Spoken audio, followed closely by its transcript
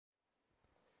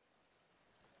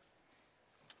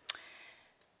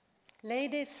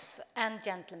Ladies and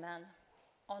gentlemen,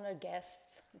 honored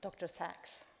guests, Dr.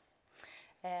 Sachs.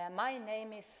 My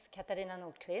name is Katarina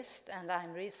Nordqvist and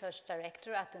I'm Research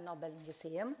Director at the Nobel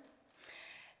Museum.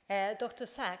 Dr.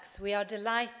 Sachs, we are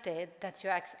delighted that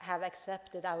you have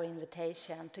accepted our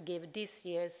invitation to give this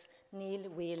year's Neil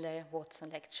Wheeler Watson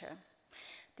Lecture.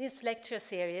 This lecture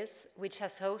series, which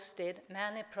has hosted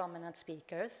many prominent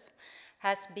speakers,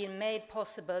 has been made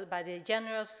possible by the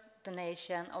generous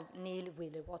donation of Neil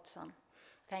Wheeler Watson.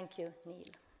 Thank you,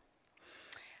 Neil.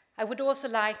 I would also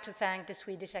like to thank the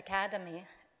Swedish Academy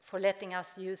for letting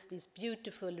us use this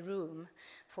beautiful room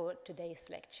for today's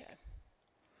lecture.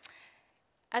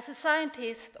 As a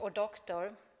scientist or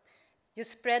doctor, you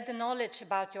spread the knowledge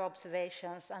about your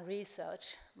observations and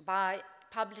research by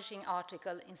publishing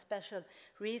articles in special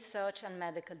research and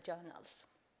medical journals.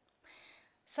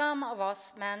 Some of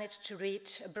us managed to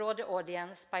reach a broader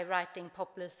audience by writing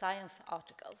popular science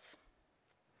articles.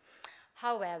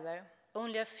 However,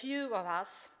 only a few of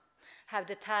us have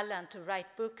the talent to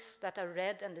write books that are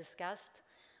read and discussed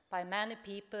by many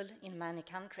people in many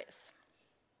countries.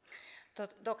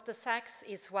 Dr. Sachs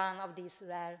is one of these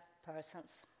rare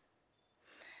persons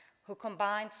who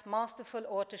combines masterful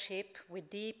authorship with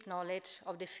deep knowledge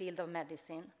of the field of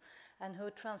medicine and who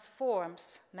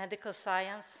transforms medical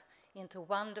science into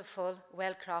wonderful,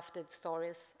 well-crafted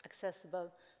stories accessible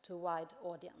to a wide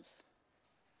audience.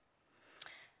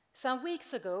 Some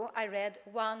weeks ago, I read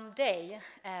One Day,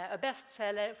 a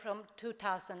bestseller from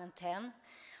 2010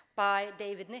 by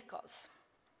David Nichols.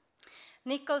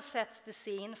 Nichols sets the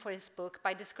scene for his book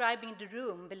by describing the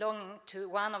room belonging to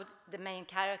one of the main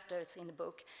characters in the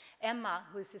book, Emma,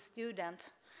 who is a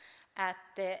student at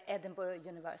Edinburgh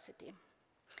University.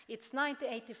 It's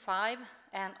 1985,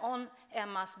 and on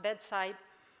Emma's bedside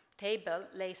table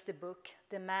lays the book,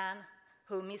 The Man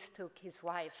Who Mistook His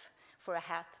Wife for a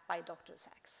Hat by Dr.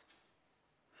 Sachs.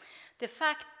 The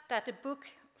fact that the book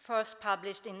first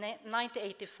published in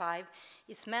 1985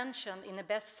 is mentioned in a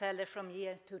bestseller from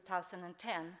year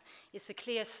 2010 is a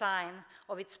clear sign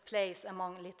of its place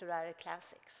among literary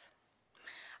classics.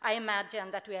 I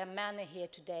imagine that we have many here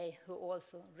today who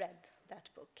also read that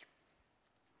book.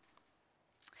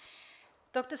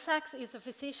 Dr. Sachs is a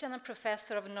physician and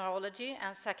professor of neurology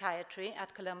and psychiatry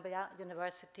at Columbia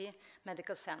University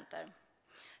Medical Center.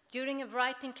 During a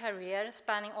writing career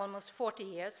spanning almost 40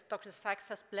 years, Dr. Sachs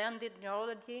has blended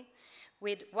neurology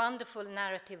with wonderful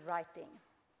narrative writing.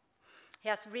 He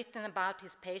has written about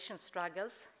his patient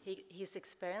struggles, his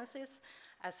experiences,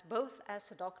 as both as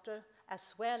a doctor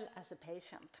as well as a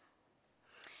patient.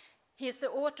 He is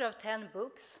the author of 10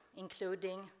 books,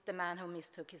 including The Man Who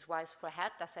Mistook His Wife for a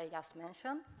Hat, as I just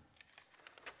mentioned,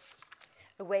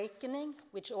 Awakening,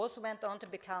 which also went on to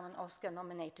become an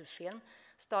Oscar-nominated film,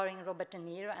 starring Robert De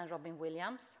Niro and Robin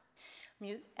Williams,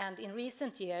 and in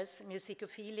recent years,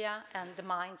 Musicophilia and The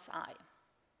Mind's Eye.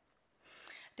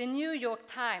 The New York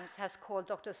Times has called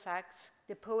Dr. Sachs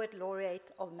the Poet Laureate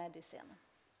of Medicine.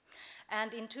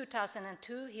 And in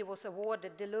 2002, he was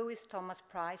awarded the Lewis Thomas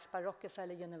Prize by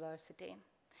Rockefeller University,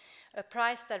 a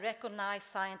prize that recognizes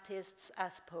scientists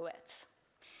as poets.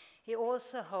 He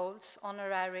also holds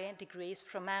honorary degrees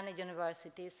from many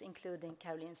universities, including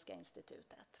Karolinska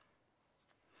Institutet.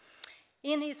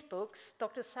 In his books,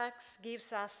 Dr. Sachs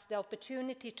gives us the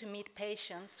opportunity to meet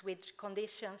patients with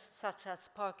conditions such as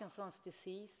Parkinson's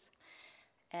disease,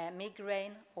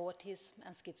 migraine, autism,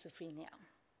 and schizophrenia.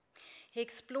 He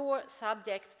explores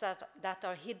subjects that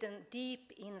are hidden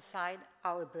deep inside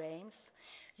our brains,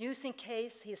 using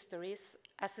case histories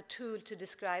as a tool to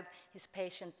describe his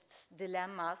patients'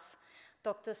 dilemmas.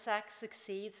 Dr. Sachs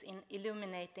succeeds in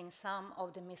illuminating some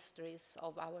of the mysteries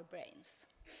of our brains.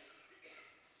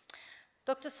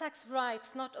 Dr. Sachs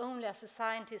writes not only as a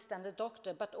scientist and a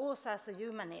doctor, but also as a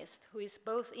humanist who is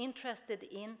both interested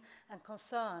in and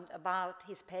concerned about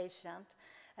his patient,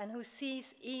 and who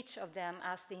sees each of them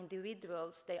as the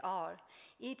individuals they are,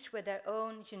 each with their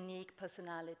own unique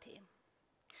personality.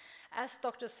 As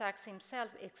Dr. Sachs himself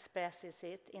expresses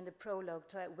it in the prologue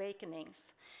to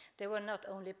Awakenings, they were not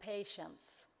only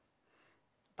patients,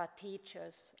 but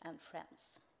teachers and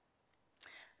friends.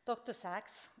 Dr.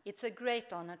 Sachs, it's a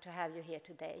great honor to have you here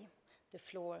today. The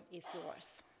floor is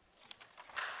yours.